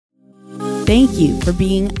Thank you for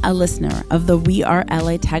being a listener of the We Are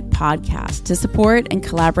LA Tech podcast. To support and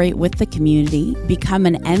collaborate with the community, become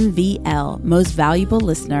an MVL, Most Valuable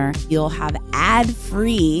Listener. You'll have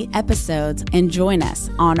ad-free episodes and join us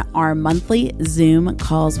on our monthly Zoom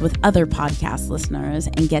calls with other podcast listeners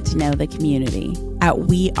and get to know the community at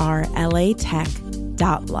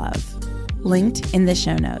WeAreLATech.love. Linked in the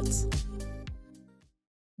show notes.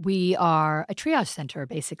 We are a triage center,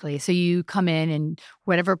 basically. So you come in and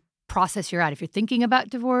whatever process you're at, if you're thinking about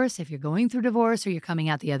divorce, if you're going through divorce, or you're coming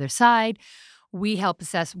out the other side, we help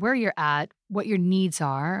assess where you're at, what your needs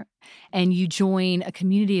are, and you join a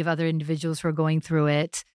community of other individuals who are going through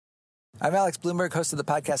it. I'm Alex Bloomberg, host of the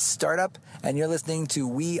podcast Startup, and you're listening to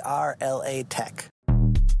We Are LA Tech.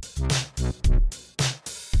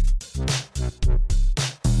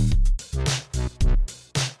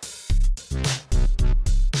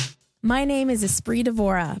 My name is Esprit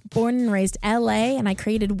Devora, born and raised LA, and I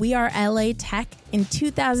created WeAreLATech in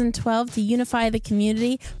 2012 to unify the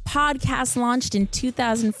community. Podcast launched in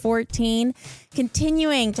 2014,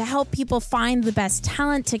 continuing to help people find the best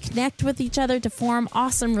talent, to connect with each other, to form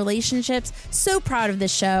awesome relationships. So proud of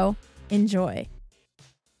this show. Enjoy.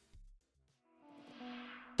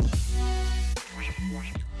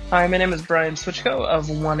 Hi, my name is Brian Switchko of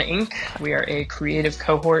One Inc. We are a creative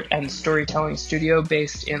cohort and storytelling studio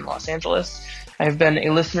based in Los Angeles. I've been a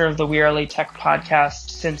listener of the WeAreLATech podcast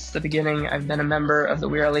since the beginning. I've been a member of the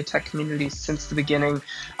WeAreLATech community since the beginning.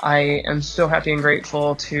 I am so happy and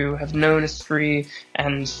grateful to have known Esprit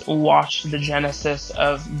and watched the genesis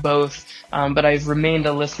of both, but I've remained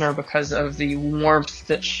a listener because of the warmth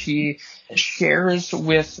that she shares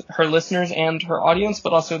with her listeners and her audience,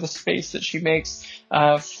 but also the space that she makes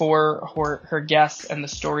for her guests and the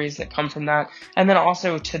stories that come from that. And then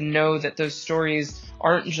also to know that those stories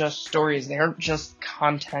aren't just stories. They aren't just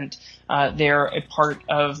content. They're a part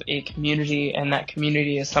of a community, and that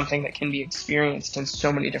community is something that can be experienced in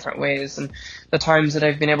so many different ways. And the times that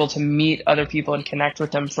I've been able to meet other people and connect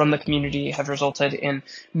with them from the community have resulted in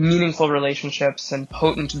meaningful relationships and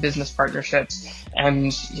potent business partnerships.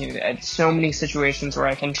 And so many situations where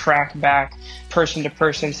I can track back person to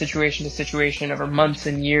person, situation to situation over months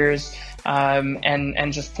and years,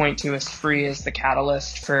 and just point to Esprit as the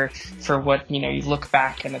catalyst for what, you look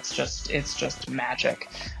back and it's just magic.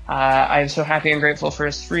 I'm so happy and grateful for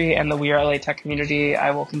Esprit and the WeAreLATech community.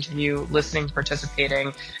 I will continue listening,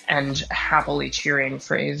 participating, and happily cheering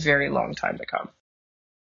for a very long time to come.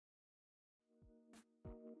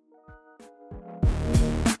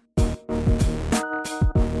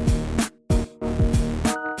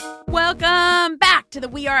 Welcome back to the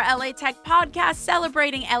We Are LATech podcast,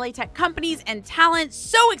 celebrating LA Tech companies and talent.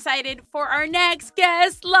 So excited for our next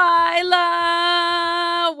guest,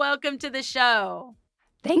 Laila. Welcome to the show.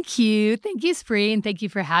 Thank you. Thank you, Spree, and thank you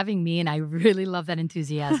for having me. And I really love that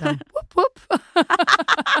enthusiasm. Whoop, whoop.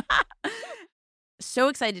 So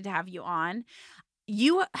excited to have you on.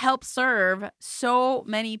 You help serve so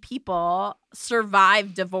many people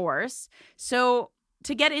survive divorce. So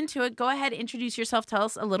to get into it, go ahead, introduce yourself. Tell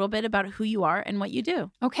us a little bit about who you are and what you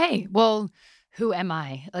do. Okay. Well, who am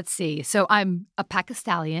I? Let's see. So I'm a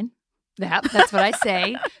Pakistani. That's what I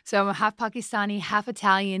say. So I'm half Pakistani, half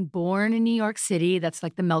Italian, born in New York City. That's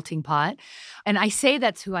like the melting pot. And I say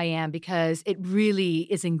that's who I am because it really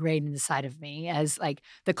is ingrained inside of me as like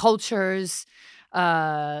the cultures,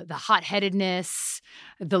 the hot-headedness,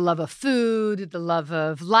 the love of food, the love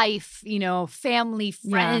of life, family,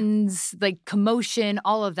 friends, like commotion,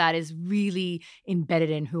 all of that is really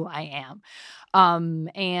embedded in who I am.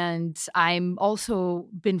 And I'm also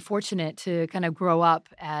been fortunate to kind of grow up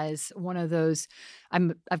as one of those.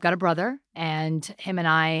 I've got a brother, and him and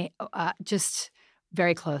I just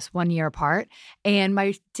very close, 1 year apart. And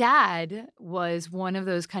my dad was one of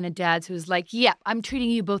those kind of dads who was like, yeah, I'm treating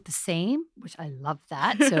you both the same, which I love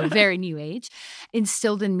that. So very new age,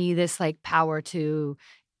 instilled in me this like power to,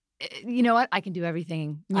 you know what, I can do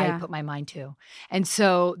everything I put my mind to. And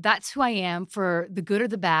so that's who I am for the good or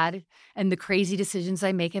the bad and the crazy decisions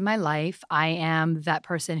I make in my life. I am that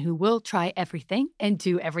person who will try everything and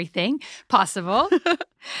do everything possible.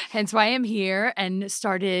 Hence why I'm here, and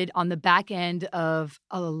started on the back end of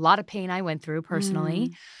a lot of pain I went through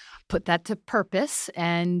personally. Put that to purpose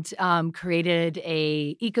and created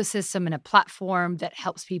a ecosystem and a platform that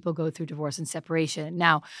helps people go through divorce and separation.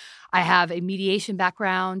 Now, I have a mediation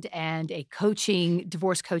background and a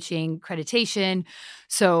divorce coaching accreditation.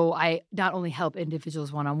 So I not only help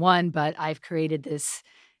individuals one-on-one, but I've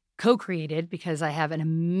co-created because I have an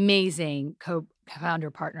amazing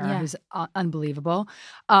co-founder partner who's unbelievable.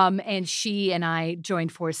 And she and I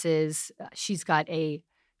joined forces. She's got a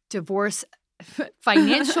divorce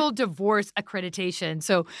financial divorce accreditation.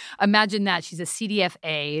 So imagine that. She's a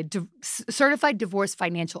CDFA, certified divorce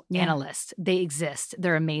financial analyst. They exist.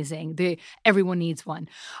 They're amazing. Everyone needs one.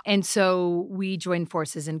 And so we joined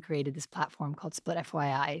forces and created this platform called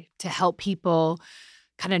Split.fyi to help people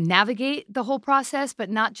kind of navigate the whole process. But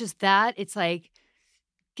not just that. It's like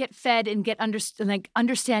get fed and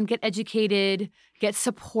understand, get educated, get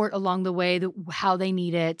support along the way, how they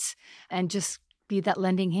need it, and just be that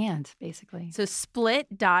lending hand, basically. So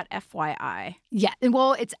split.fyi. Yeah. And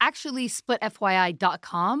well, it's actually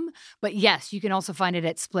splitfyi.com. But yes, you can also find it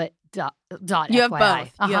at split.fyi. You have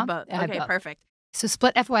both. You have both. I have Okay, both. perfect. So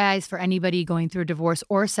Split.fyi is for anybody going through a divorce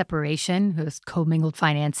or separation who has commingled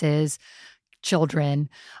finances, children.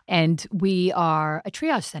 And we are a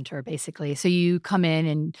triage center, basically. So you come in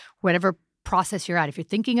and whatever process you're at, if you're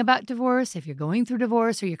thinking about divorce, if you're going through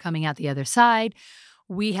divorce, or you're coming out the other side,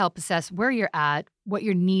 we help assess where you're at, what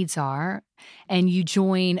your needs are, and you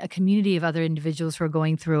join a community of other individuals who are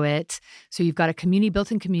going through it. So you've got a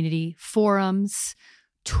built-in community, forums,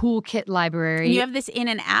 toolkit library. And you have this in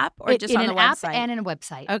an app or just on the website? In an app and in a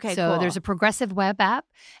website. Okay, so cool. There's a progressive web app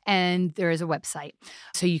and there is a website.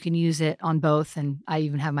 So you can use it on both. And I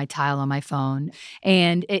even have my tile on my phone.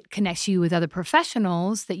 And it connects you with other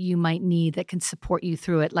professionals that you might need that can support you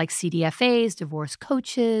through it, like CDFAs, divorce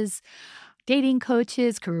coaches, dating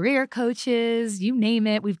coaches, career coaches, you name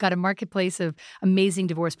it. We've got a marketplace of amazing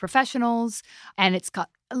divorce professionals, and it's got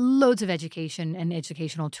loads of education and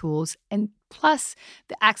educational tools, and plus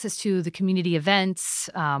the access to the community events.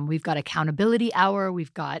 We've got accountability hour.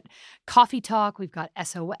 We've got coffee talk. We've got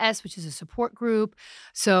SOS, which is a support group.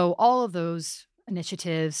 So all of those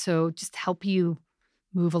initiatives, so just help you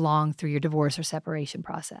move along through your divorce or separation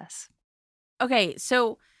process. Okay,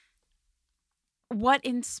 so what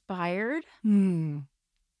inspired?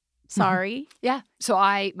 Sorry. Yeah. So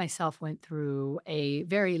I myself went through a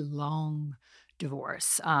very long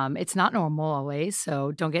divorce. It's not normal always,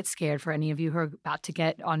 so don't get scared for any of you who are about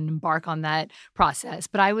to embark on that process.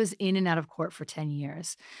 But I was in and out of court for 10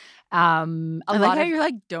 years. I like how you're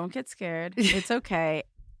like, don't get scared. It's okay.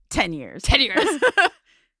 10 years. 10 years.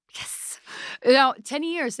 Yes. Now, 10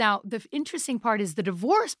 years. Now, the interesting part is the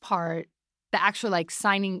divorce part. The actual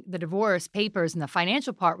signing the divorce papers and the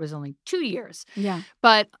financial part was only 2 years. Yeah.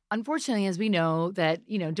 But unfortunately, as we know that,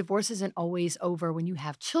 divorce isn't always over when you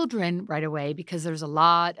have children right away because there's a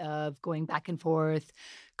lot of going back and forth,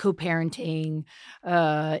 co-parenting,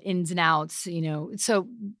 ins and outs, So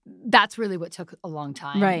that's really what took a long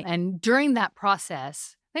time. Right. And during that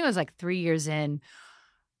process, I think it was 3 years in,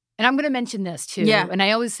 and I'm going to mention this too. Yeah. And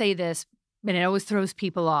I always say this, and it always throws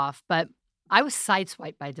people off, but I was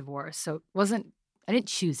sideswiped by divorce, so I didn't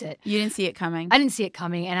choose it. You didn't see it coming? I didn't see it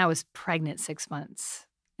coming, and I was pregnant 6 months,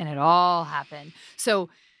 and it all happened. So,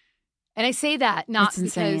 and I say that not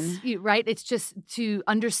it's because, right? It's just to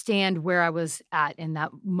understand where I was at in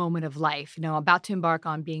that moment of life, about to embark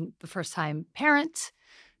on being the first-time parent,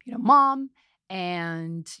 mom,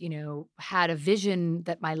 and, had a vision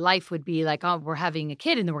that my life would be like, oh, we're having a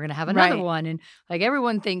kid, and then we're going to have another one. And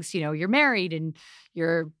everyone thinks, you're married, and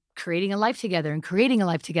you're creating a life together and creating a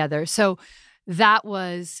life together. So that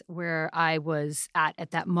was where I was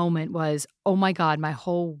at that moment was, oh my God, my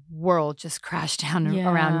whole world just crashed down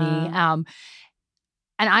around me.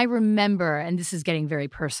 And I remember, and this is getting very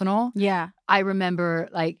personal. Yeah. I remember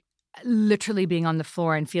literally being on the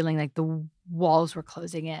floor and feeling like the walls were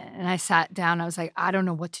closing in. And I sat down. I was like, I don't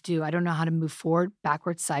know what to do. I don't know how to move forward,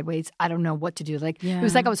 backwards, sideways. I don't know what to do. It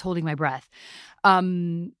was like I was holding my breath.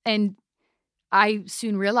 And I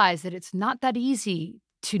soon realized that it's not that easy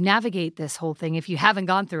to navigate this whole thing if you haven't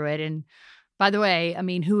gone through it. And by the way,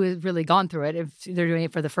 who has really gone through it if they're doing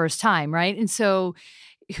it for the first time, right? And so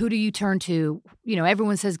who do you turn to?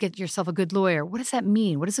 Everyone says, get yourself a good lawyer. What does that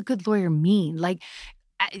mean? What does a good lawyer mean?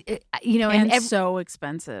 And so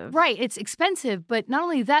expensive. Right. It's expensive. But not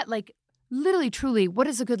only that, literally, truly, what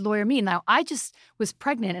does a good lawyer mean? Now, I just was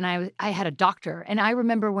pregnant and I had a doctor. And I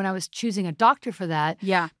remember when I was choosing a doctor for that,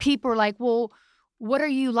 people were like, well, what are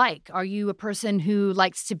you like? Are you a person who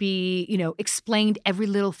likes to be, explained every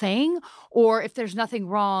little thing? Or if there's nothing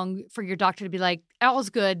wrong for your doctor to be like,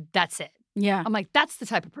 all's good, that's it. Yeah. I'm like, that's the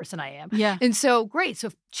type of person I am. Yeah. And so, great.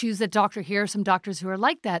 So choose that doctor. Here are some doctors who are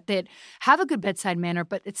like that have a good bedside manner,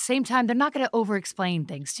 but at the same time, they're not going to over-explain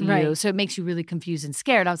things to you. So it makes you really confused and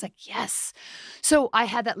scared. I was like, yes. So I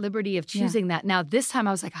had that liberty of choosing that. Now, this time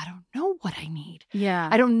I was like, I don't know what I need. Yeah.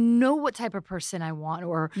 I don't know what type of person I want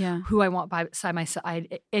or who I want by my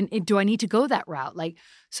side. And do I need to go that route?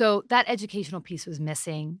 So that educational piece was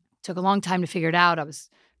missing. Took a long time to figure it out. I was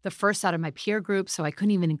the first out of my peer group, so I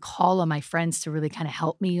couldn't even call on my friends to really kind of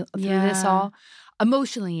help me through this all.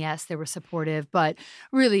 Emotionally, yes, they were supportive, but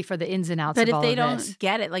really for the ins and outs of all of this. But if they don't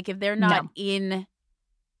get it, like if they're not in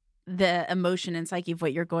the emotion and psyche of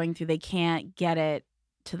what you're going through, they can't get it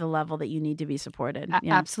to the level that you need to be supported.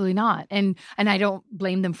 Absolutely not. And I don't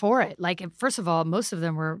blame them for it. Like, first of all, most of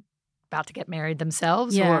them were about to get married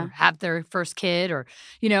themselves or have their first kid or,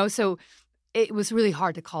 so it was really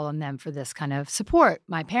hard to call on them for this kind of support.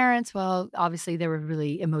 My parents, well, obviously they were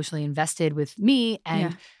really emotionally invested with me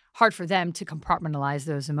and hard for them to compartmentalize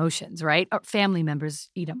those emotions, right? Or family members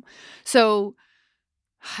eat them. So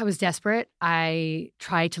I was desperate. I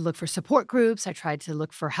tried to look for support groups. I tried to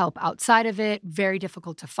look for help outside of it. Very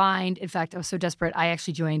difficult to find. In fact, I was so desperate, I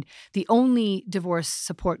actually joined the only divorce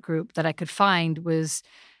support group that I could find was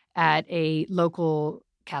at a local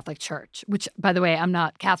Catholic church, which, by the way, I'm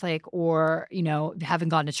not Catholic or, haven't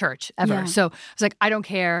gone to church ever. Yeah. So I was like, I don't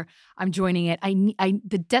care. I'm joining it.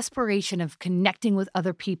 The desperation of connecting with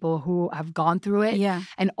other people who have gone through it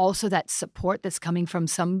and also that support that's coming from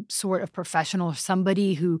some sort of professional or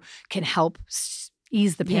somebody who can help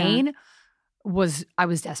ease the pain I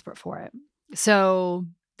was desperate for it. So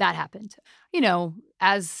that happened.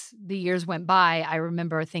 As the years went by, I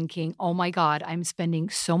remember thinking, oh my God, I'm spending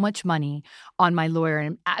so much money on my lawyer.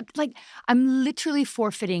 And I'm literally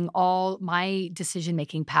forfeiting all my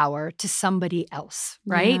decision-making power to somebody else,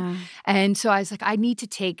 right? Yeah. And so I was like, I need to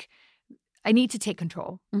take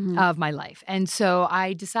control of my life. And so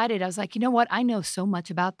I decided, I was like, you know what? I know so much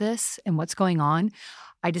about this and what's going on.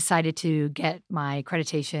 I decided to get my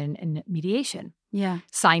accreditation in mediation. Yeah.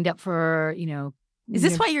 Signed up for, Is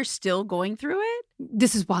this why you're still going through it?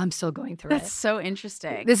 This is why I'm still going through it. That's so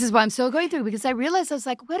interesting. This is why I'm still going through it because I realized I was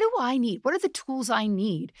like, what do I need? What are the tools I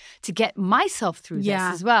need to get myself through this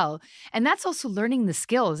as well? And that's also learning the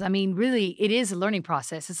skills. I mean, really, it is a learning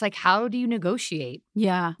process. It's like, how do you negotiate?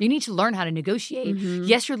 Yeah. You need to learn how to negotiate.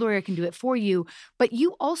 Yes, your lawyer can do it for you, but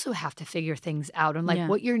you also have to figure things out on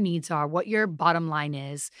what your needs are, what your bottom line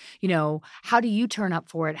is. How do you turn up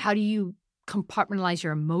for it? How do you compartmentalize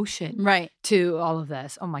your emotion to all of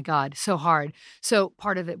this? Oh my God, so hard. So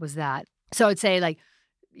part of it was that. So I'd say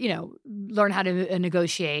learn how to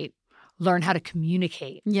negotiate, learn how to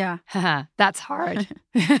communicate. Yeah. That's hard.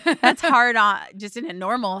 That's hard just in a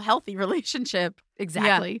normal, healthy relationship.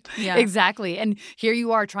 Exactly. Yeah. Exactly. And here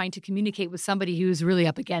you are trying to communicate with somebody who's really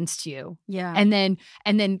up against you. Yeah. And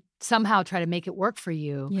then somehow try to make it work for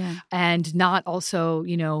you. Yeah. And not also,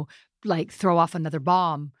 throw off another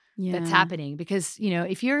bomb. That's happening because,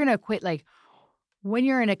 if you're going to quit, when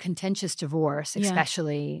you're in a contentious divorce,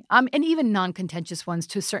 especially, and even non-contentious ones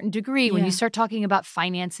to a certain degree, when you start talking about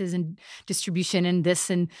finances and distribution and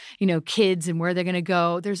this and, kids and where they're going to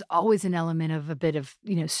go, there's always an element of a bit of,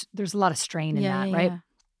 there's a lot of strain in that, right?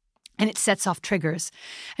 And it sets off triggers.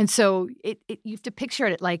 And so you have to picture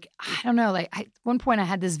it I don't know, at one point I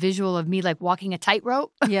had this visual of me walking a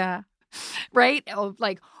tightrope. Yeah. Right?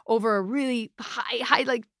 Over a really high,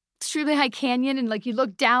 extremely high canyon and you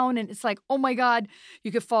look down and it's oh my God,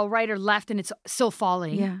 you could fall right or left and it's still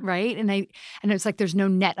falling, right? And it's there's no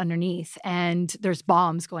net underneath and there's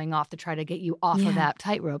bombs going off to try to get you off of that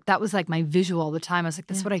tightrope. That was my visual all the time. I was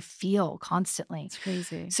that's what I feel constantly. It's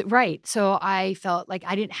crazy. So, right. So I felt like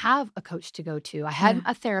I didn't have a coach to go to. I had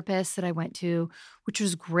a therapist that I went to, which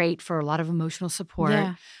was great for a lot of emotional support.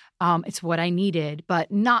 Yeah. It's what I needed,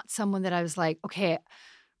 but not someone that I was okay,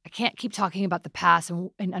 I can't keep talking about the past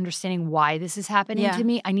and understanding why this is happening to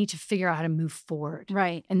me. I need to figure out how to move forward.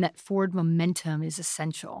 Right. And that forward momentum is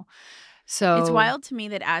essential. So it's wild to me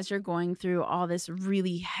that as you're going through all this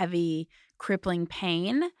really heavy, crippling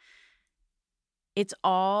pain, it's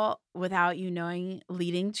all without you knowing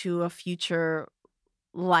leading to a future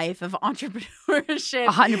life of entrepreneurship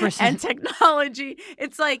 100%. and technology.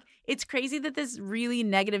 It's crazy that this really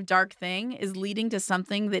negative, dark thing is leading to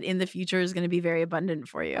something that in the future is going to be very abundant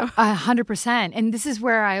for you. 100%. And this is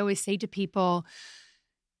where I always say to people,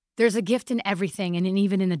 there's a gift in everything. And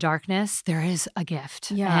even in the darkness, there is a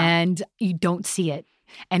gift. Yeah. And you don't see it.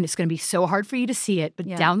 And it's going to be so hard for you to see it. But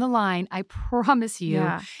down the line, I promise you,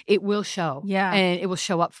 it will show. Yeah. And it will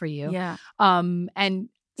show up for you. Yeah. And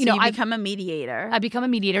you become a mediator. I become a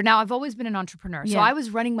mediator. Now, I've always been an entrepreneur. So I was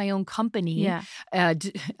running my own company, a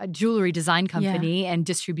jewelry design company and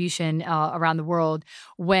distribution around the world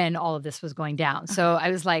when all of this was going down. So I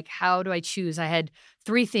was how do I choose? I had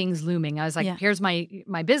 3 things looming. I was here's my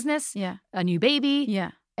business, a new baby,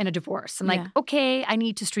 and a divorce. I'm okay, I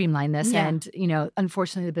need to streamline this. And,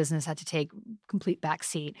 unfortunately, the business had to take complete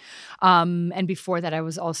backseat. And before that,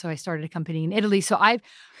 I started a company in Italy. So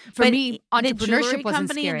for me, entrepreneurship the jewelry wasn't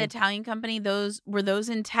company scary. and the Italian company, were those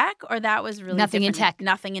in tech, or that was really Nothing in different? tech.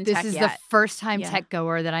 Nothing in this tech is yet. the first time tech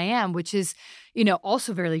goer that I am, which is,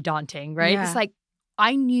 also very daunting, right? Yeah. It's like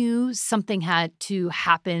I knew something had to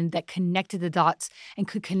happen that connected the dots and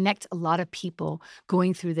could connect a lot of people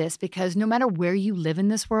going through this, because no matter where you live in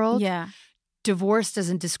this world, divorce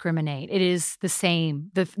doesn't discriminate. It is the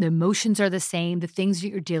same. The emotions are the same. The things that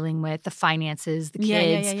you're dealing with, the finances, the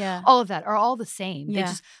kids, all of that are all the same. They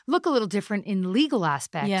just look a little different in the legal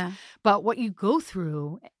aspect. But what you go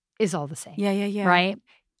through is all the same. Right?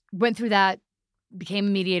 Went through that, became a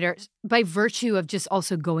mediator. By virtue of just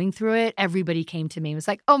also going through it, everybody came to me. It was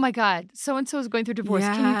like, oh my God, so-and-so is going through divorce.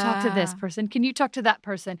 Can you talk to this person? Can you talk to that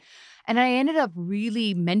person? And I ended up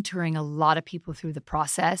really mentoring a lot of people through the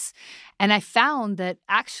process. And I found that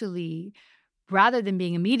actually, rather than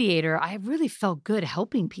being a mediator, I really felt good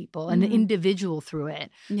helping people and the individual through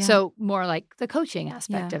it. So more like the coaching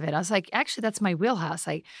aspect of it. I was like, actually, that's my wheelhouse.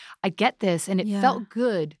 I get this. And it felt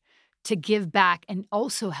good to give back and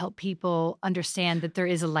also help people understand that there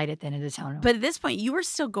is a light at the end of the tunnel. But at this point, you were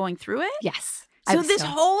still going through it? Yes. So this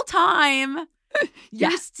whole time,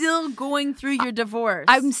 you're still going through your divorce.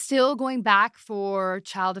 I'm still going back for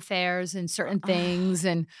child affairs and certain things.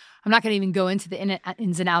 And I'm not going to even go into the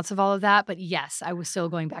ins and outs of all of that. But yes, I was still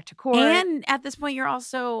going back to court. And at this point, you're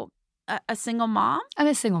also a single mom? I'm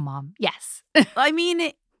a single mom. Yes. I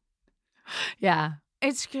mean, yeah.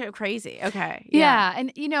 It's crazy. Okay. Yeah.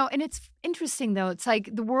 And, and it's interesting, though. It's like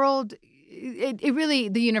the world, it really,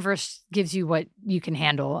 the universe gives you what you can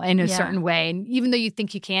handle in a certain way. And even though you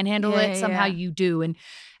think you can handle it, somehow you do. And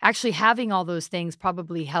actually having all those things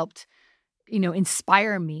probably helped,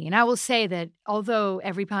 inspire me. And I will say that although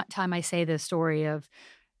every time I say the story of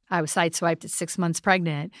I was sideswiped at 6 months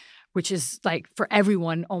pregnant, which is like for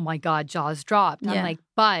everyone, oh my God, jaws dropped. I'm like,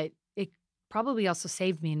 but probably also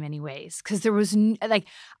saved me in many ways, because there was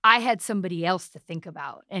I had somebody else to think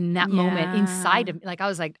about in that moment inside of me. Like I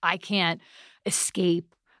was like, I can't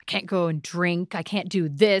escape. I can't go and drink. I can't do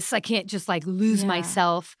this. I can't just lose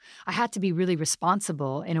myself. I had to be really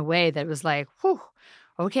responsible in a way that was like, whew,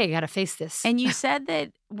 okay, I got to face this. And you said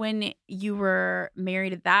that when you were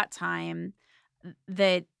married at that time,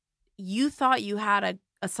 that you thought you had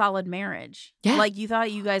a solid marriage. Yeah. Like you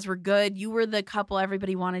thought you guys were good. You were the couple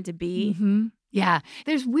everybody wanted to be. Mm-hmm. Yeah.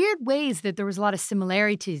 There's weird ways that there was a lot of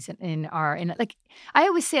similarities in I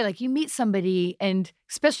always say, you meet somebody, and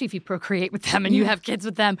especially if you procreate with them and you have kids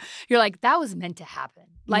with them, you're like, that was meant to happen.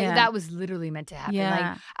 That was literally meant to happen.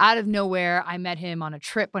 Yeah. Out of nowhere, I met him on a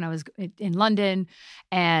trip when I was in London.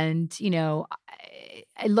 And,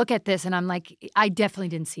 I look at this and I'm like, I definitely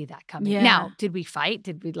didn't see that coming. Yeah. Now, did we fight?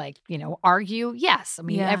 Did we argue? Yes. I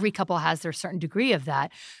mean, every couple has their certain degree of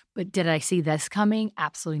that. But did I see this coming?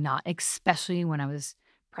 Absolutely not, especially when I was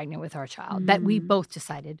pregnant with our child that we both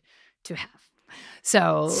decided to have.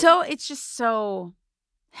 So it's just so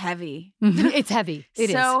heavy. It's heavy. It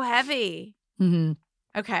is so heavy. Mm-hmm.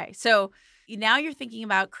 Okay. So now you're thinking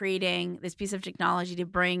about creating this piece of technology to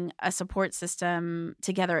bring a support system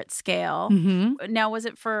together at scale. Mm-hmm. Now, was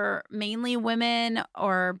it for mainly women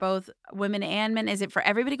or both women and men? Is it for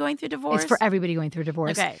everybody going through divorce? It's for everybody going through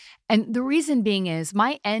divorce. Okay. And the reason being is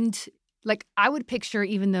my end, I would picture,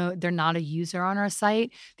 even though they're not a user on our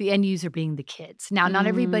site, the end user being the kids. Now, not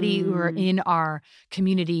everybody who are in our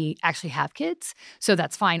community actually have kids. So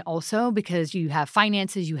that's fine also, because you have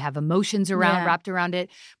finances, you have emotions wrapped around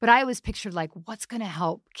it. But I always pictured what's going to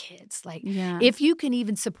help kids? If you can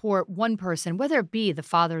even support one person, whether it be the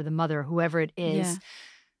father or the mother, whoever it is,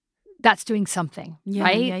 that's doing something,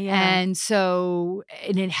 right? And so,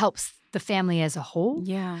 and it helps the family as a whole.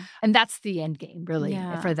 Yeah. And that's the end game, really,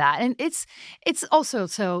 for that. And it's also,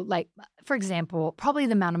 so for example, probably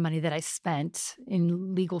the amount of money that I spent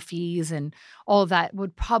in legal fees and all of that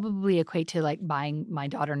would probably equate to buying my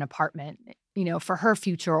daughter an apartment, for her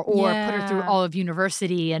future, or put her through all of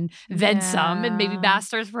university and then some, and maybe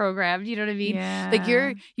master's program. You know what I mean?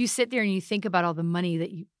 Yeah. You sit there and you think about all the money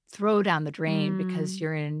that you throw down the drain because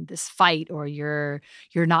you're in this fight, or you're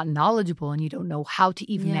not knowledgeable and you don't know how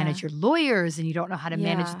to even manage your lawyers, and you don't know how to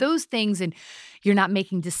manage those things, and you're not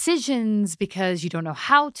making decisions because you don't know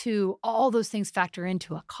how to. All those things factor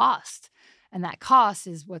into a cost. And that cost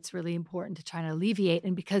is what's really important to try to alleviate.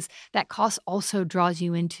 And because that cost also draws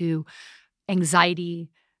you into anxiety,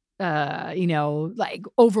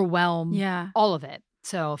 overwhelm, all of it.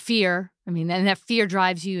 So fear, and that fear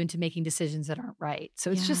drives you into making decisions that aren't right. So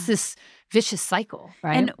it's just this vicious cycle,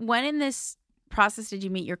 right? And when in this process did you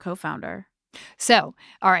meet your co-founder? So,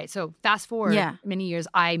 all right. So fast forward many years,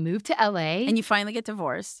 I moved to LA. And you finally get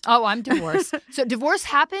divorced. Oh, I'm divorced. So divorce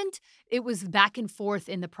happened. It was back and forth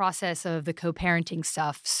in the process of the co-parenting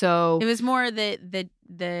stuff. So it was more the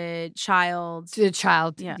child. The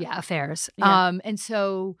child, affairs. Yeah. And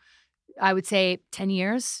so I would say 10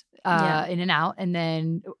 years in and out. And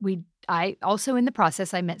then I also in the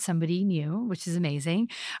process, I met somebody new, which is amazing.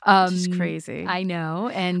 Which is crazy. I know.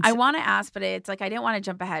 And I want to ask, but it's like I didn't want to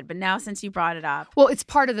jump ahead. But now since you brought it up. Well, it's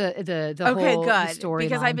part of the whole story.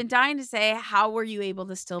 Because I've been dying to say, how were you able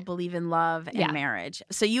to still believe in love and marriage?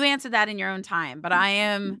 So you answered that in your own time, but I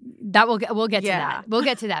am. That we'll get to that. We'll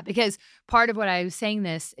get to that because part of what I was saying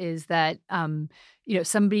this is that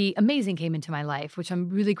somebody amazing came into my life, which I'm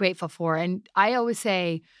really grateful for. And I always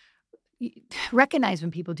say, recognize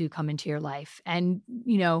when people do come into your life and,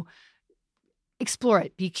 explore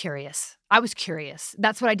it. Be curious. I was curious.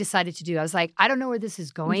 That's what I decided to do. I was like, I don't know where this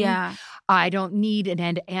is going. Yeah. I don't need an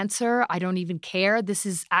answer. I don't even care. This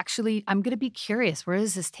is actually, I'm going to be curious. Where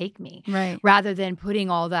does this take me? Right. Rather than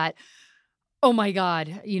putting all that, oh my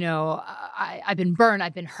God, I've been burned,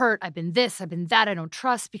 I've been hurt, I've been this, I've been that, I don't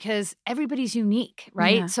trust because everybody's unique,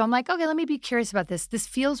 right? Yeah. So I'm like, okay, let me be curious about this. This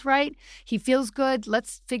feels right. He feels good.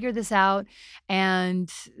 Let's figure this out. And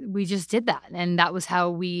we just did that. And that was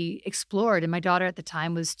how we explored. And my daughter at the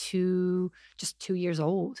time was just 2 years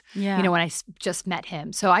old, when I just met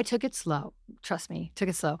him. So I took it slow. Trust me, took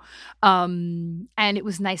it slow. And it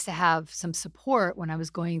was nice to have some support when I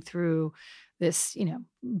was going through this,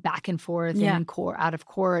 back and forth and out of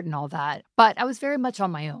court and all that. But I was very much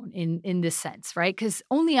on my own in this sense, right? Because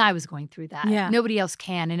only I was going through that. Yeah. Nobody else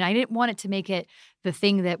can. And I didn't want it to make it the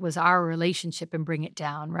thing that was our relationship and bring it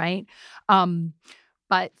down, right?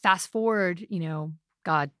 But fast forward,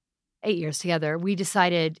 8 years together, we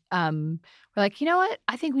decided, we're like, you know what?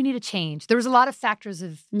 I think we need a change. There was a lot of factors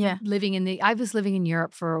of living I was living in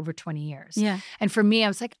Europe for over 20 years. Yeah. And for me, I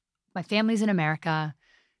was like, my family's in America.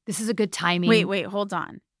 This is a good timing. Wait, hold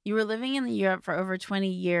on. You were living in Europe for over 20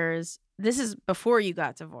 years. This is before you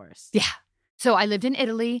got divorced. Yeah. So I lived in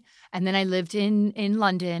Italy and then I lived in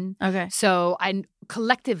London. Okay. So I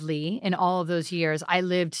collectively in all of those years, I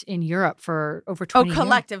lived in Europe for over 20 years. Oh,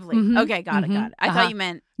 collectively. Mm-hmm. Okay, got it. I thought you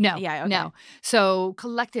meant. No. Yeah, okay. No. So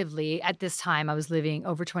collectively at this time, I was living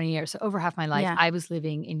over 20 years. So over half my life, I was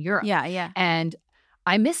living in Europe. Yeah. And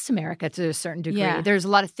I missed America to a certain degree. Yeah. There's a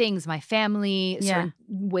lot of things, my family, certain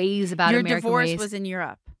ways about Your American divorce ways. was in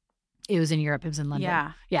Europe. It was in Europe. It was in London.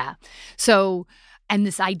 Yeah. Yeah. So, and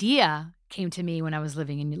this idea came to me when I was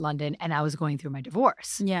living in London and I was going through my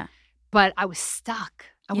divorce. Yeah. But I was stuck.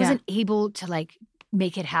 I wasn't able to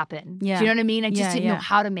make it happen. Yeah. Do you know what I mean? I just didn't know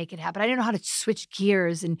how to make it happen. I didn't know how to switch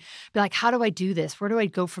gears and be like, how do I do this? Where do I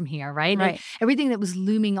go from here? Right. Right. And everything that was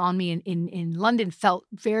looming on me in London felt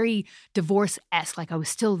very divorce-esque, like I was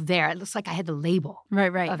still there. It looks like I had the label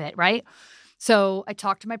of it. Right. So I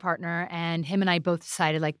talked to my partner and him and I both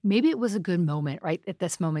decided maybe it was a good moment, right? At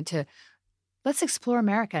this moment to let's explore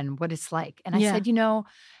America and what it's like. And I said,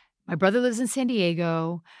 my brother lives in San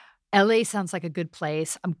Diego. LA sounds like a good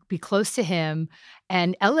place. I'm be close to him.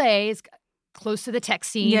 And LA is close to the tech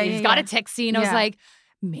scene. He's got a tech scene. I was like,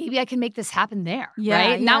 maybe I can make this happen there.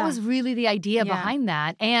 Right. And that was really the idea behind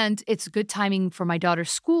that. And it's good timing for my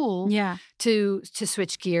daughter's school to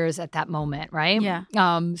switch gears at that moment. Right.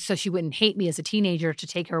 Yeah. So she wouldn't hate me as a teenager to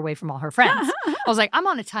take her away from all her friends. I was like, I'm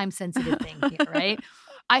on a time sensitive thing here. Right.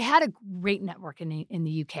 I had a great network in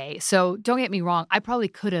the UK. So don't get me wrong. I probably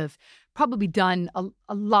could have done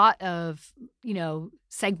a lot of,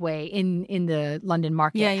 segue in the London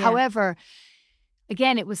market. Yeah. However,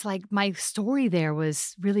 again, it was like my story there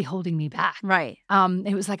was really holding me back. Right.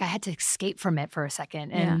 It was like I had to escape from it for a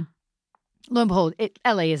second. And lo and behold,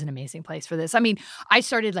 LA is an amazing place for this. I mean, I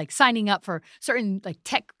started signing up for certain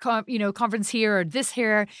tech, conference here or this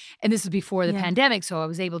here. And this was before the pandemic. So I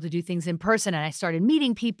was able to do things in person and I started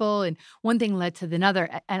meeting people and one thing led to another.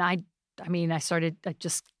 And I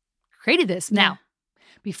just created this. Now,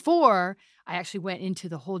 before I actually went into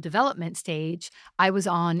the whole development stage, I was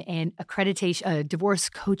on an a divorce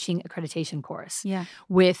coaching accreditation course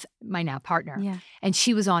with my now partner. Yeah. And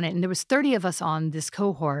she was on it. And there was 30 of us on this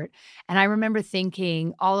cohort. And I remember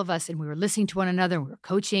thinking, all of us, and we were listening to one another, and we were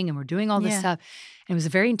coaching, and we're doing all this stuff. And it was a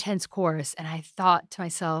very intense course. And I thought to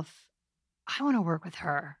myself, I want to work with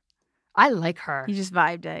her. I like her. You just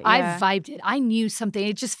vibed it. I vibed it. I knew something.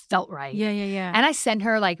 It just felt right. Yeah. And I sent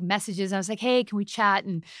her messages. And I was like, hey, can we chat?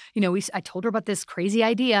 And, I told her about this crazy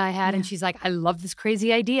idea I had. And she's like, I love this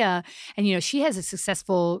crazy idea. And, she has a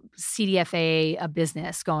successful CDFA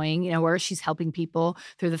business going, where she's helping people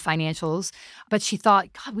through the financials. But she thought,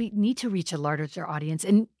 God, we need to reach a larger audience.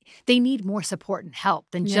 And they need more support and help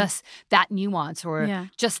than just that nuance or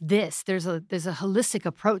just this. There's a holistic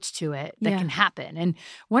approach to it that can happen. And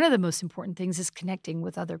one of the most important things is connecting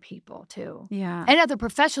with other people too. Yeah. And other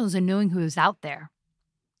professionals and knowing who's out there.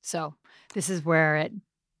 So this is where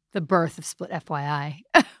the birth of Split.fyi.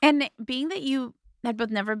 And being that you had both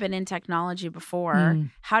never been in technology before,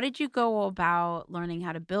 how did you go about learning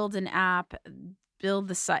how to build an app, build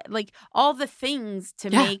the site, like all the things to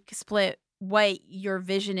make Split what your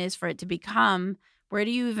vision is for it to become? Where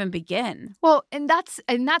do you even begin? Well, and that's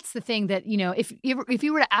the thing that, if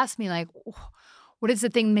you were to ask me, like, what is the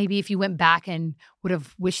thing maybe if you went back and would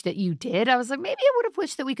have wished that you did? I was like, maybe I would have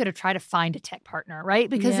wished that we could have tried to find a tech partner, right?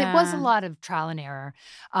 Because it was a lot of trial and error.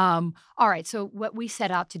 All right, so what we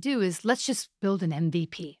set out to do is let's just build an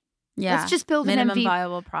MVP. Yeah. Let's just build minimum an MVP.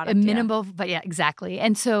 viable product. A minimum, but exactly.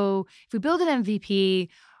 And so if we build an MVP,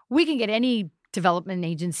 we can get any development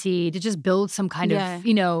agency to just build some kind of,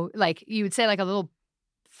 like you would say like a little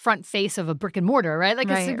front face of a brick and mortar, right? Like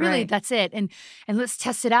it's really that's it. And let's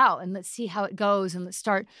test it out and let's see how it goes and let's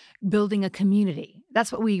start building a community.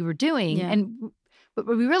 That's what we were doing. Yeah. But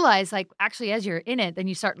we realized, like, actually, as you're in it, then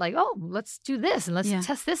you start like, oh, let's do this and let's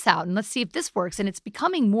test this out and let's see if this works. And it's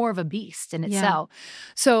becoming more of a beast in itself.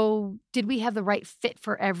 So did we have the right fit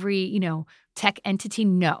for every, tech entity?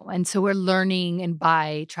 No. And so we're learning and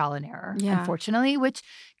by trial and error, unfortunately, which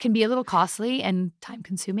can be a little costly and time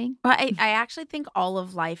consuming. But I actually think all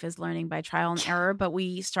of life is learning by trial and error, but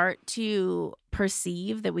we start to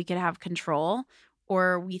perceive that we could have control,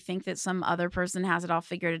 or we think that some other person has it all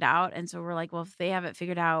figured out. And so we're like, well, if they have it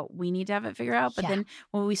figured out, we need to have it figured out. But then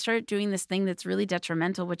when we start doing this thing that's really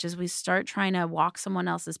detrimental, which is we start trying to walk someone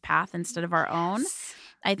else's path instead of our own,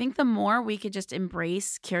 I think the more we could just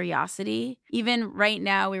embrace curiosity. Even right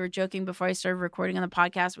now, we were joking before I started recording on the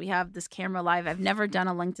podcast, we have this camera live. I've never done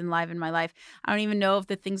a LinkedIn live in my life. I don't even know if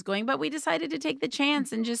the thing's going, but we decided to take the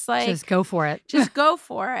chance and just go for it. Just go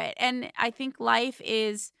for it. And I think life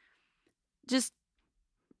is just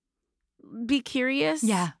be curious.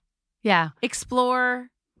 Yeah. Explore,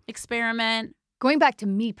 experiment. Going back to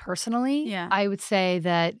me personally, I would say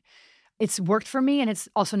that it's worked for me and it's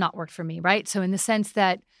also not worked for me, right? So in the sense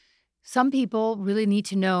that some people really need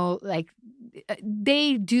to know, like,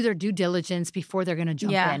 they do their due diligence before they're going to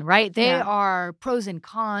jump in, right? They are pros and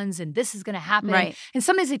cons and this is going to happen. Right. And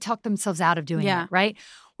sometimes they talk themselves out of doing it, right?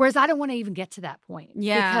 Whereas I don't want to even get to that point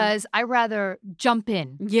because I rather jump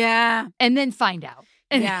in and then find out.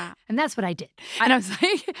 And that's what I did. And I was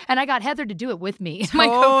like, and I got Heather to do it with me. Totally.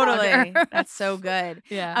 My co-founder. That's so good.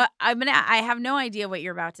 I have no idea what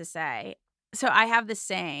you're about to say. So I have this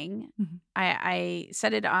saying. I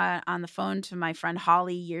said it on the phone to my friend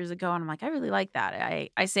Holly years ago. And I'm like, I really like that.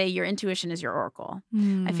 I say your intuition is your oracle.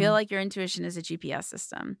 I feel like your intuition is a GPS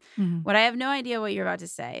system. What I have no idea what you're about to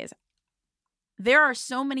say is there are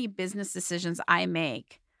so many business decisions I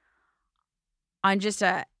make on just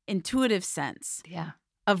a intuitive sense.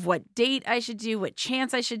 Of what date I should do, what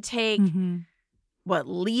chance I should take, what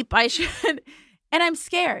leap I should. And I'm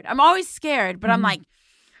scared. I'm always scared, but I'm like,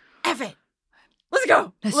 F it. Let's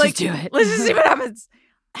go. Let's just do it. Let's just see what happens.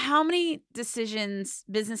 How many decisions,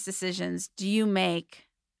 business decisions, do you make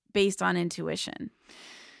based on intuition?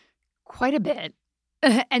 Quite a bit.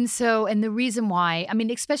 And the reason why, I mean,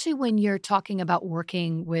 especially when you're talking about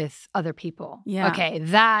working with other people. Okay,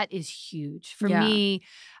 that is huge. For me,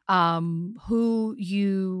 who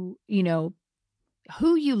you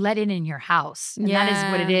let in your house. And that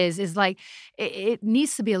is what it is like, it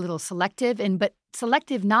needs to be a little selective, but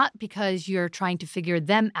selective not because you're trying to figure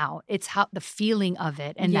them out. It's how the feeling of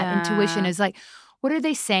it. And that intuition is like, what are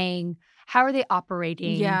they saying? How are they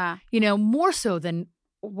operating? More so than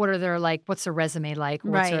what's their resume like?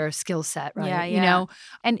 What's their skill set, right? You know?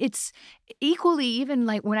 And it's equally even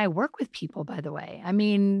like when I work with people, by the way. I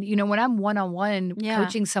mean, when I'm one-on-one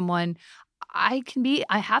coaching someone, I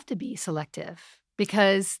have to be selective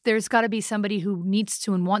because there's got to be somebody who needs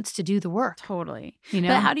to and wants to do the work. Totally. But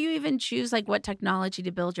how do you even choose like what technology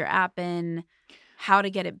to build your app in, how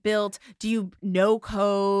to get it built? Do you no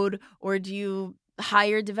code or do you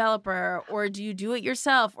hire a developer, or do you do it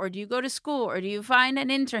yourself, or do you go to school, or do you find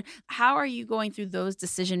an intern? How are you going through those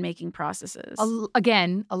decision-making processes?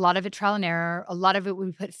 Again, a lot of it trial and error. A lot of it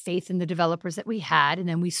we put faith in the developers that we had, and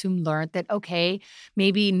then we soon learned that, okay,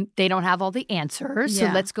 maybe they don't have all the answers, so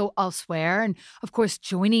let's go elsewhere. And, of course,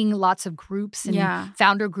 joining lots of groups and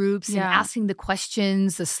founder groups and asking the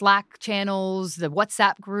questions, the Slack channels, the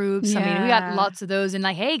WhatsApp groups. I mean, we got lots of those. And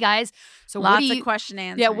like, hey, guys, so lots of question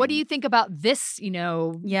answering. Yeah, what do you think about this,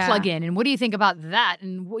 plugin? And what do you think about that?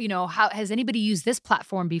 And, how has anybody used this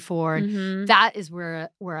platform before? And that is where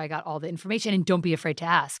I got all the information. And don't be afraid to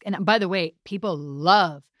ask. And by the way, people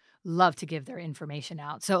love to give their information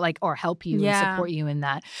out. So or help you and support you in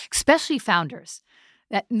that, especially founders.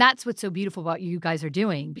 That's what's so beautiful about you guys are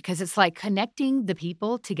doing, because it's like connecting the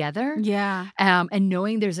people together. Yeah. And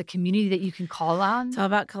knowing there's a community that you can call on. It's all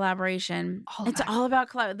about collaboration. All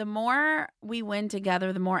about the more we win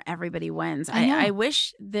together, the more everybody wins. I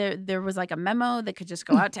wish there was like a memo that could just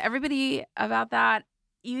go out to everybody about that.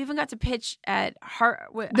 You even got to pitch at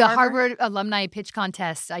Harvard Alumni Pitch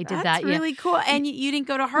Contest. I did that. That's really cool. And you didn't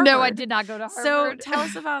go to Harvard. No, I did not go to Harvard. So tell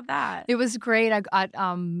us about that. It was great. I got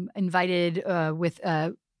invited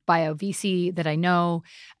by a VC that I know.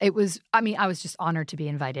 I was just honored to be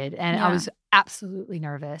invited. And I was absolutely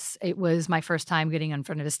nervous. It was my first time getting in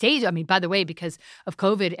front of a stage. By the way, because of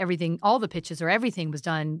COVID, all the pitches or everything was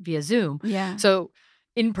done via Zoom. Yeah. So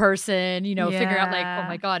in person, figuring out oh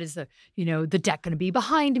my God, is the deck going to be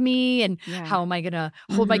behind me? And how am I going to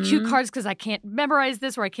hold my cue cards because I can't memorize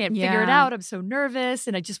this or I can't figure it out. I'm so nervous.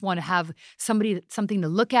 And I just want to have something to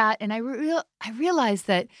look at. And I realized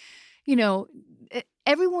that,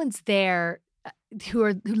 everyone's there who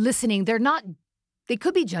are listening. They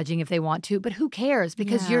could be judging if they want to, but who cares?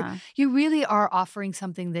 Because you really are offering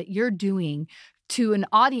something that you're doing to an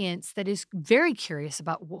audience that is very curious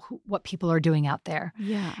about what people are doing out there.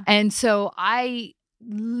 Yeah. And so I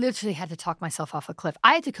literally had to talk myself off a cliff.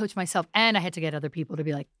 I had to coach myself, and I had to get other people to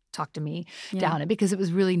be like, talk to me down it, because it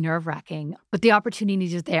was really nerve-wracking. But the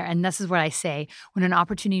opportunity is there. And this is what I say. When an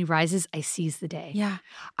opportunity rises, I seize the day. Yeah.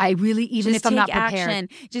 I really, even just if I'm not take prepared. Action.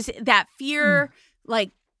 Just that fear,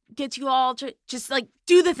 gets you all to just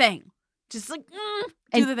do the thing. Just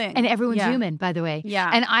do the thing. And everyone's human, by the way.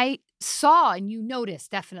 Yeah. And I saw, and you noticed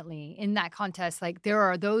definitely in that contest, there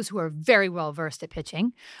are those who are very well versed at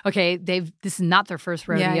pitching. Okay, this is not their first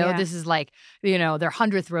rodeo. Yeah. This is their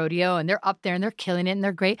 100th rodeo, and they're up there and they're killing it and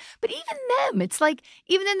they're great. But even them, it's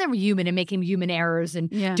even then they're human and making human errors and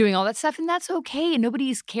doing all that stuff, and that's okay. And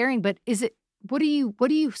nobody's caring. But what are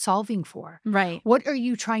you solving for? Right. What are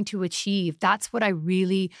you trying to achieve? That's what I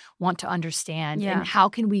really want to understand. Yeah. And how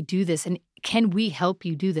can we do this? And can we help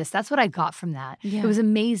you do this? That's what I got from that. Yeah. It was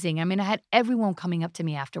amazing. I had everyone coming up to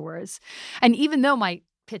me afterwards. And even though my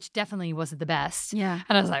pitch definitely wasn't the best, and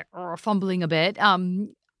I was fumbling a bit,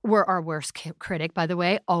 we're our worst critic, by the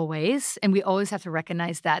way, always. And we always have to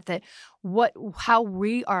recognize that how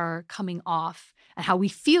we are coming off and how we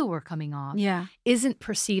feel we're coming off isn't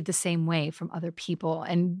perceived the same way from other people.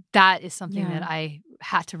 And that is something that I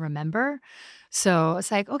had to remember. So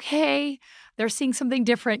it's okay, they're seeing something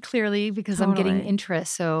different clearly because I'm getting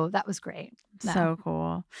interest. So that was great. So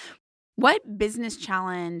cool. What business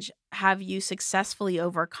challenge have you successfully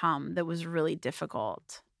overcome that was really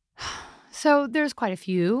difficult? So there's quite a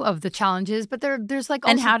few of the challenges, but there's also,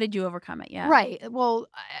 and how did you overcome it? Yeah. Right. Well,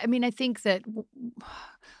 I think that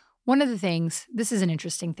one of the things, this is an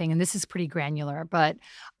interesting thing, and this is pretty granular, but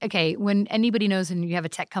okay, when anybody knows and you have a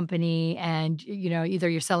tech company and, either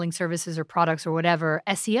you're selling services or products or whatever,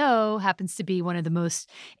 SEO happens to be one of the most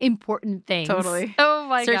important things. Totally. Oh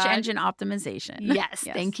my God. Search engine optimization. Yes.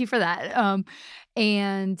 Thank you for that.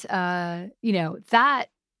 That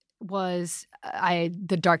was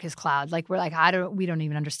the darkest cloud. We don't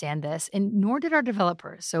even understand this, and nor did our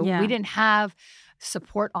developers. So we didn't have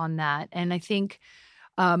support on that. And I think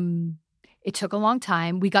it took a long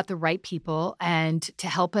time. We got the right people and to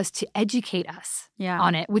help us, to educate us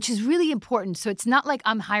on it, which is really important. So it's not like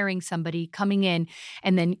I'm hiring somebody coming in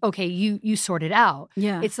and then, okay, you sort it out.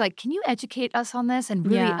 Yeah. It's can you educate us on this and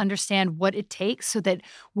really understand what it takes so that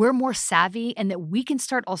we're more savvy and that we can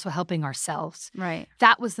start also helping ourselves. Right.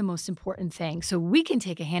 That was the most important thing. So we can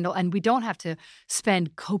take a handle and we don't have to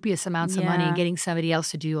spend copious amounts of money getting somebody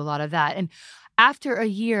else to do a lot of that. And after a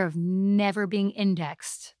year of never being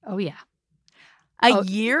indexed, a year?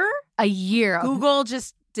 A year. Google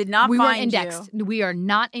just did not find you. We weren't indexed. We are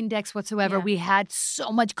not indexed whatsoever. Yeah. We had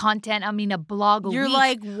so much content. A blog a week. You're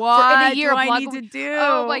like, what in a year, do I need to do?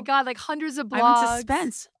 Oh my God, hundreds of blogs. I'm in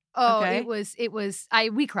suspense. Oh, okay.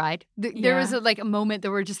 We cried. There was a moment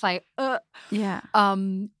that we're just Yeah.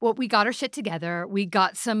 Well, we got our shit together. We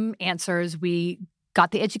got some answers. We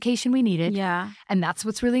got the education we needed. Yeah. And that's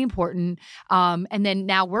what's really important. And then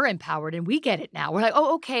now we're empowered and we get it now. We're like,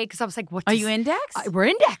 oh, okay. Because I was like, are you indexed? We're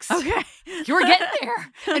indexed. Okay. You're getting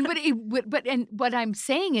there. And what I'm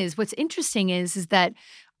saying is, what's interesting is that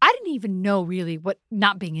I didn't even know really what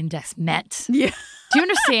not being indexed meant. Yeah. Do you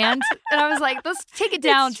understand? And I was like, let's take it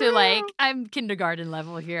down It's to true. like, I'm kindergarten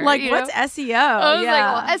level here. Like, you what's know? SEO? I was like,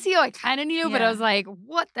 well, SEO I kind of knew, but I Yeah. was like,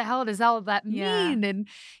 what the hell does all of that mean? Yeah.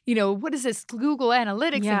 And, what is this Google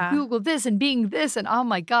Analytics Yeah. and Google this and being this? And oh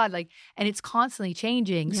my God, and it's constantly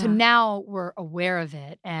changing. So Yeah. now we're aware of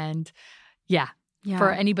it. And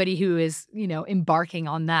for anybody who is, embarking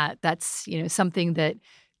on that, that's, something that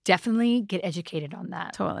definitely get educated on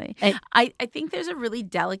that. Totally. And- I think there's a really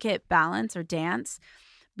delicate balance or dance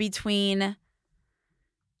between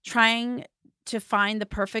trying to find the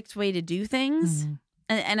perfect way to do things. Mhm.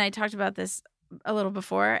 And I talked about this a little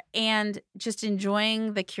before, and just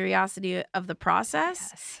enjoying the curiosity of the process.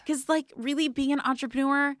 Yes. Because really being an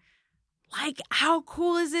entrepreneur, how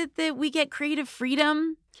cool is it that we get creative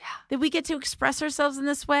freedom? Yeah. That we get to express ourselves in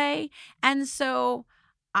this way. And so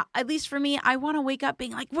at least for me, I want to wake up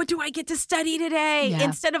being like, what do I get to study today? Yeah.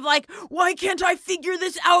 Instead of why can't I figure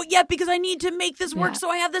this out yet because I need to make this work so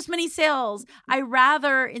I have this many sales. I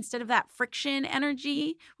rather, instead of that friction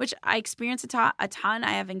energy, which I experience a ton,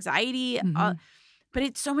 I have anxiety, Mhm. but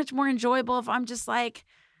it's so much more enjoyable if I'm just like,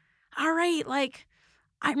 all right,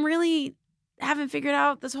 I'm really haven't figured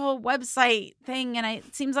out this whole website thing, and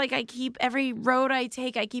it seems like every road I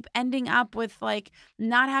take, I keep ending up with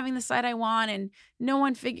not having the site I want, and no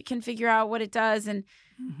one can figure out what it does. And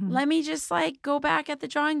let me just go back at the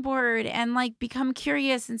drawing board and become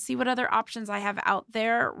curious and see what other options I have out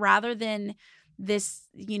there, rather than this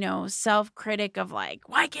self-critic of why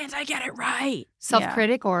can't I get it right?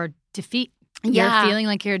 Self-critic or defeat. You're feeling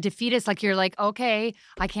like you're a defeatist, you're okay,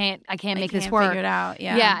 I can't make this work. Figure it out.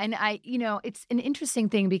 Yeah. Yeah, and it's an interesting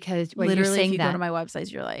thing because Literally, you're saying if you that go to my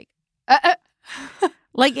websites, you're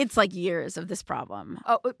it's years of this problem.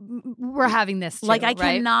 Oh, we're having this too, I right?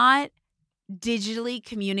 cannot digitally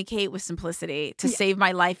communicate with simplicity to save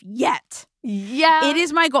my life yet. Yeah. It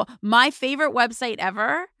is my goal. My favorite website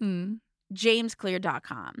ever, Mm.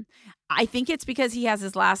 jamesclear.com. I think it's because he has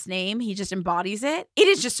his last name. He just embodies it. It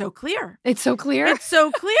is just so clear. It's so clear. It's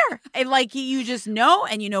so clear. And you just know,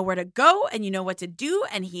 and you know where to go, and you know what to do.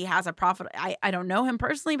 And he has a profit. I don't know him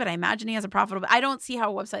personally, but I imagine he has a profitable. I don't see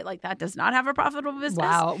how a website like that does not have a profitable business.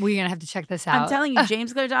 Wow. We're going to have to check this out. I'm telling you,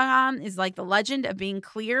 jamesclear.com is the legend of being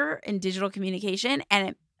clear in digital communication.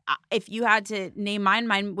 And if you had to name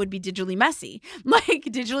mine would be digitally messy,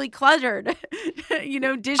 digitally cluttered,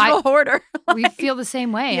 digital hoarder. We feel the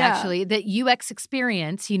same way, actually. That UX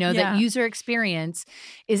experience, that user experience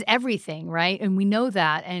is everything, right? And we know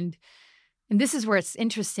that. And this is where it's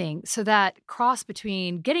interesting. So that cross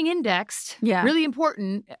between getting indexed, really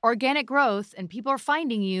important, organic growth, and people are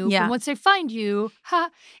finding you. Yeah. But once they find you,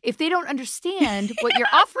 if they don't understand what your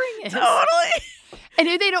offering is. Totally. And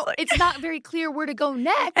if they don't, it's not very clear where to go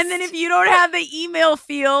next. And then if you don't have the email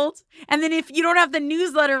field, and then if you don't have the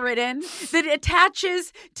newsletter written that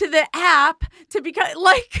attaches to the app to become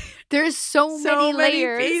there's so many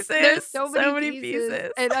layers. Pieces. There's so many pieces.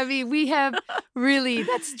 pieces. And we have really,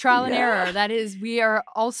 that's trial and error. That is, we are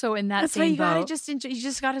also in that That's same why you boat. gotta just enjoy. You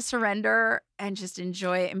just gotta surrender and just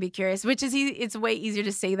enjoy it and be curious. Which is it's way easier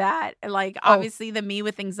to say that. Obviously, the me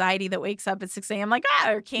with anxiety that wakes up at 6 a.m.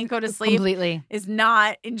 or can't go to sleep Completely is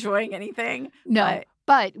not enjoying anything. No.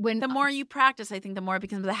 But when the more you practice, I think the more it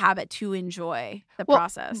becomes a habit to enjoy the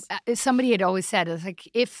process. Somebody had always said,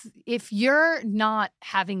 it's if you're not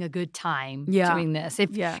having a good time doing this, if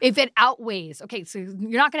it outweighs, okay, so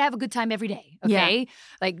you're not going to have a good time every day, okay?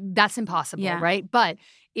 That's impossible, right? But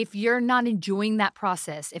if you're not enjoying that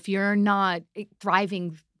process, if you're not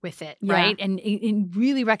thriving with it, right? And in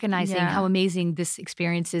really recognizing how amazing this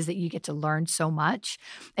experience is, that you get to learn so much,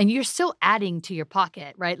 and you're still adding to your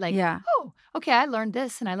pocket, right? Oh, okay, I learned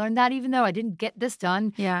this and I learned that, even though I didn't get this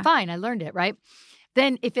done. Fine, I learned it, right?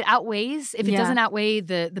 Then if it doesn't outweigh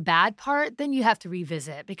the bad part, then you have to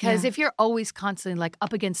revisit. Because if you're always constantly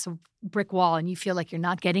up against a brick wall and you feel like you're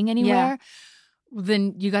not getting anywhere,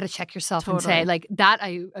 then you got to check yourself and say, that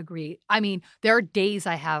I agree. I mean, there are days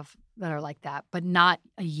I have that are like that, but not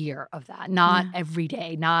a year of that, not every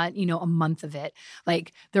day, not, a month of it.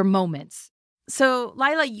 There are moments. So,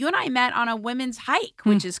 Laila, you and I met on a women's hike,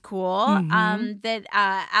 which is cool. That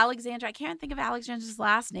Alexandra, I can't think of Alexandra's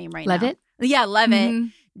last name right Levitt? now. Yeah,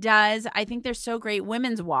 Levitt does. I think they're so great.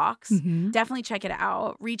 Women's walks. Definitely check it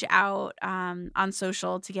out. Reach out on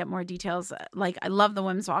social to get more details. I love the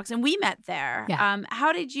women's walks. And we met there. Yeah.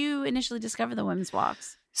 How did you initially discover the women's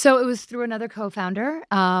walks? So it was through another co-founder.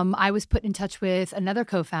 I was put in touch with another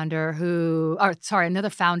another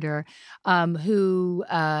founder who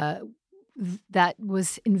that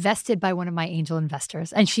was invested by one of my angel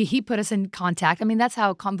investors. And he put us in contact. I mean, that's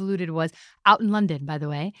how convoluted it was, out in London, by the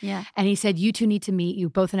way. Yeah. And he said, you two need to meet, you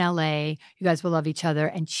both in LA. You guys will love each other.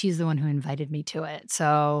 And she's the one who invited me to it.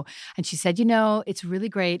 So, and she said, it's really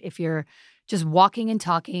great if you're just walking and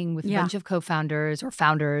talking with a bunch of co-founders or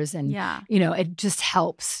founders. And, it just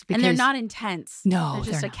helps. And they're not intense. No,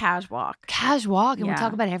 they're just a cash walk. Cash walk. And we'll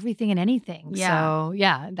talk about everything and anything. Yeah.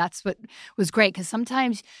 So, that's what was great. Because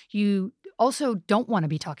sometimes you also don't want to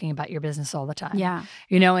be talking about your business all the time. Yeah.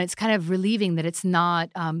 And it's kind of relieving that it's not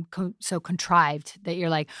so contrived that you're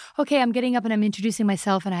like, okay, I'm getting up and I'm introducing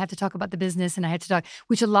myself and I have to talk about the business and I have to talk,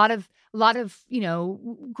 which a lot of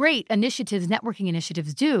great initiatives, networking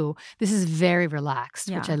initiatives do. This is very relaxed,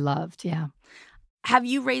 which I loved. Yeah. Have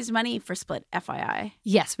you raised money for Split.fyi?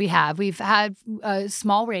 Yes, we have. We've had a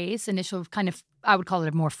small raise, initial kind of, I would call it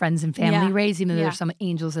a more friends and family raise, even though there's some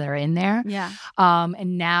angels that are in there. Yeah.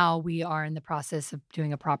 And now we are in the process of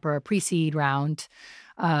doing a proper pre-seed round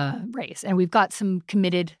raise. And we've got some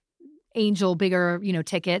committed angel, bigger,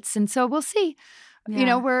 tickets. And so we'll see.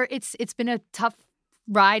 Yeah. It's been a tough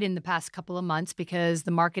ride in the past couple of months because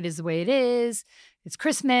the market is the way it is. It's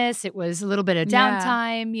Christmas. It was a little bit of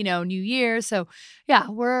downtime, New Year. So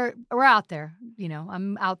we're out there.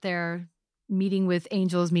 I'm out there meeting with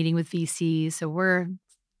angels, meeting with VCs. So we're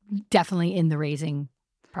definitely in the raising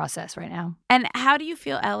process right now. And how do you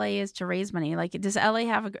feel LA is to raise money? Like, does LA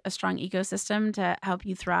have a strong ecosystem to help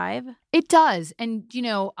you thrive? It does. And,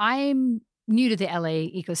 I'm new to the LA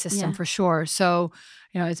ecosystem for sure. So,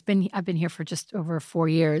 I've been here for just over 4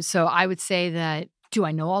 years. So I would say that, do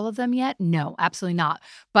I know all of them yet? No, absolutely not.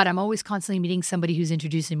 But I'm always constantly meeting somebody who's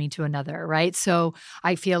introducing me to another, right? So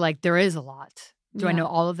I feel like there is a lot. Do I know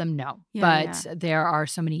all of them? No. But there are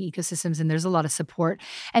so many ecosystems and there's a lot of support.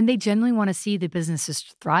 And they genuinely want to see the businesses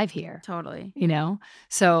thrive here. Totally.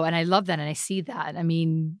 So, and I love that and I see that. I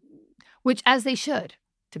mean, which as they should,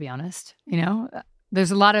 to be honest,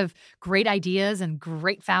 There's a lot of great ideas and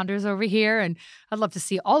great founders over here. And I'd love to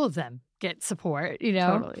see all of them get support,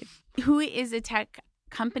 Totally. Who is a tech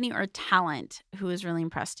company or talent who has really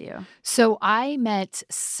impressed you? So I met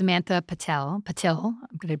Samantha Patil.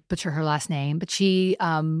 I'm going to butcher her last name, but she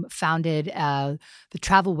founded the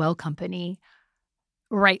Travel Well Company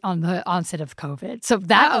right on the onset of COVID. So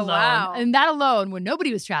that alone, when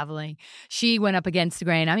nobody was traveling, she went up against the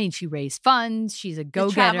grain. I mean, she raised funds. She's a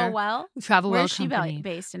go-getter. Travel Well? Where's she company.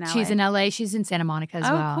 Based in LA? She's in LA. She's in Santa Monica as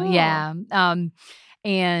well. Cool. Yeah.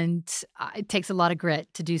 And it takes a lot of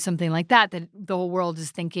grit to do something like that the whole world is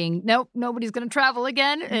thinking, nope, nobody's going to travel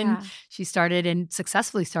again. And she started and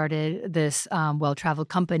successfully started this well-traveled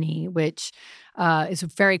company, which is a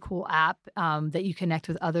very cool app that you connect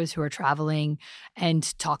with others who are traveling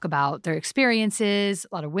and talk about their experiences.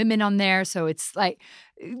 A lot of women on there. So it's like,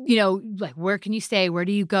 like where can you stay? Where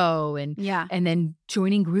do you go? And then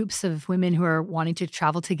joining groups of women who are wanting to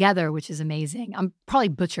travel together, which is amazing. I'm probably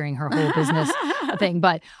butchering her whole business thing,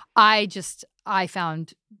 but I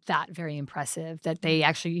found that very impressive that they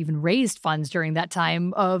actually even raised funds during that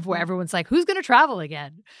time of where everyone's like, who's going to travel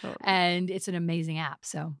again? Totally. And it's an amazing app.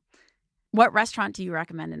 So what restaurant do you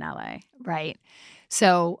recommend in LA? Right.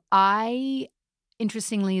 So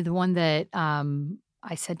interestingly, the one that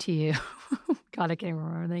I said to you, God, I can't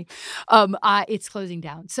remember the name. It's closing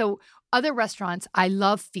down. So other restaurants, I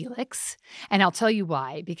love Felix, and I'll tell you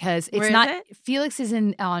why. Because it's Where not is it? Felix is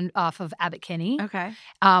off of Abbot Kinney. Okay.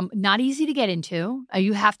 Not easy to get into.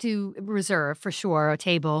 You have to reserve for sure a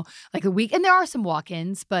table like a week, and there are some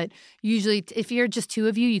walk-ins, but usually if you're just two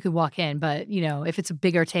of you, you could walk in. But if it's a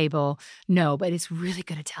bigger table, no. But it's really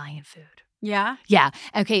good Italian food. Yeah. Yeah.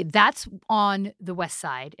 Okay, that's on the west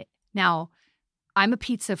side. Now, I'm a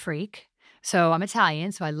pizza freak. So I'm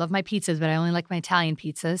Italian, so I love my pizzas, but I only like my Italian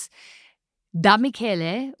pizzas. Da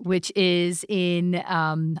Michele, which is in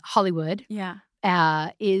Hollywood,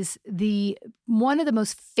 is one of the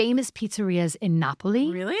most famous pizzerias in Napoli.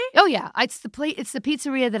 Really? Oh yeah, it's the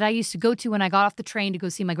pizzeria that I used to go to when I got off the train to go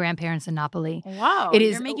see my grandparents in Napoli. Wow,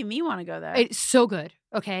 you're making me want to go there. It's so good.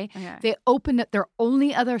 Okay, they opened up their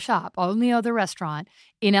only other restaurant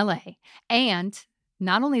in LA, and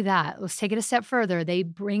not only that, let's take it a step further. They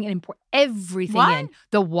bring and import everything in.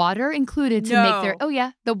 The water included to make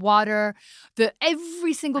their, the water,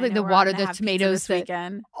 every single thing, the water, the tomatoes,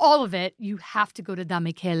 all of it. You have to go to Da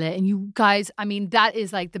Michele. And you guys, I mean, that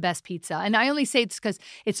is like the best pizza. And I only say it's because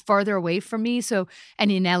it's farther away from me. So,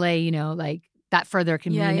 and in LA, like that further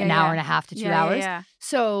can mean an hour and a half to 2 hours. Yeah.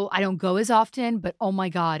 So I don't go as often, but oh my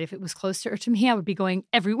God, if it was closer to me, I would be going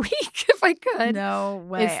every week if I could. No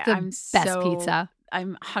way. It's the best pizza.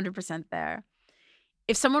 I'm 100% there.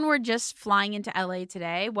 If someone were just flying into LA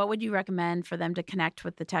today, what would you recommend for them to connect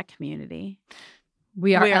with the tech community?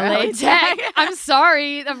 We are LA Tech. I'm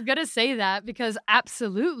sorry. I'm going to say that because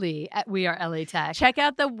absolutely at We Are LA Tech. Check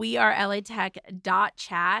out the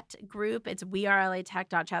WeAreLATech.chat group. It's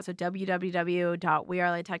WeAreLATech.chat. So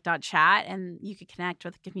www.WeAreLATech.chat. And you can connect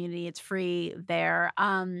with the community. It's free there.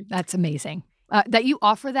 That's amazing. That you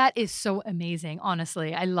offer that is so amazing.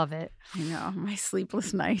 Honestly, I love it. I know. My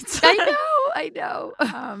sleepless nights. I know.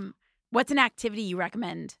 What's an activity you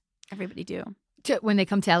recommend everybody do? When they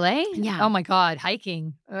come to LA? Yeah. Oh my God,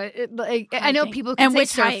 hiking. I know people can say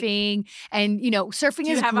surfing, and surfing is great. Do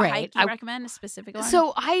you have a hike you recommend, a specific one?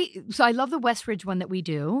 So I love the West Ridge one that we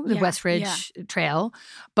do, the West Ridge Trail,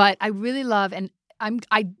 but I really love, and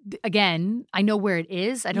I know where it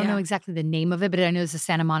is. I don't know exactly the name of it, but I know it's the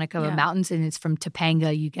Santa Monica Mountains, and it's from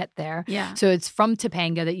Topanga. You get there. Yeah. So it's from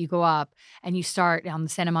Topanga that you go up, and you start on the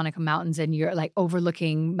Santa Monica Mountains, and you're like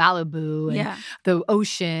overlooking Malibu and the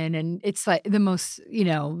ocean, and it's like the most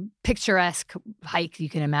picturesque hike you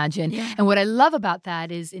can imagine. Yeah. And what I love about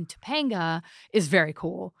that is in Topanga is very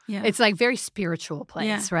cool. Yeah. It's like very spiritual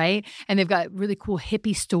place, right? And they've got really cool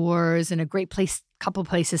hippie stores and a great couple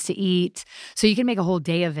places to eat. So you can make a whole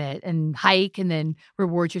day of it and hike and then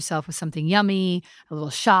reward yourself with something yummy, a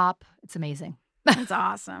little shop. It's amazing. That's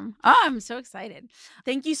awesome. Oh, I'm so excited.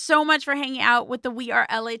 Thank you so much for hanging out with the We Are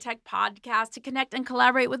LA Tech podcast. To connect and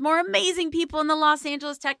collaborate with more amazing people in the Los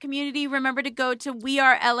Angeles tech community, remember to go to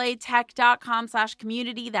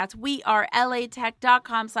WeAreLATech.com/community. That's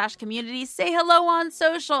WeAreLATech.com/community. Say hello on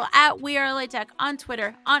social at WeAreLATech on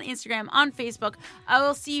Twitter, on Instagram, on Facebook. I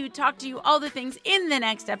will see you, talk to you, all the things in the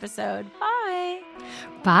next episode. Bye.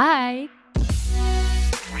 Bye.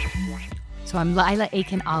 So I'm Laila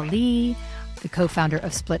Aitken Ali, the co-founder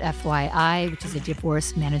of Split.fyi, which is a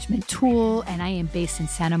divorce management tool, and I am based in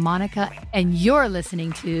Santa Monica, and you're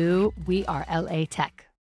listening to We Are LA Tech.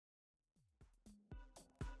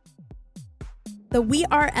 The We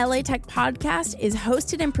Are LA Tech podcast is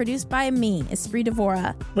hosted and produced by me, Esprit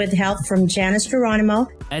Devora, with help from Janice Geronimo.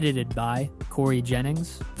 Edited by Corey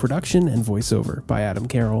Jennings. Production and voiceover by Adam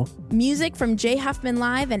Carroll. Music from Jay Huffman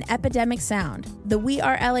Live and Epidemic Sound. The We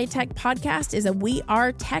Are LA Tech podcast is a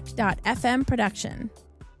WeAreTech.fm production.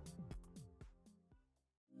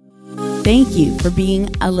 Thank you for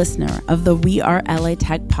being a listener of the We Are LA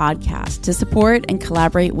Tech podcast. To support and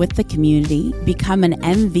collaborate with the community, become an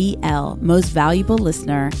MVL Most Valuable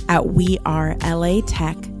Listener at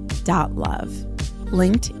WeAreLATech.love.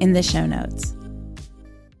 Linked in the show notes.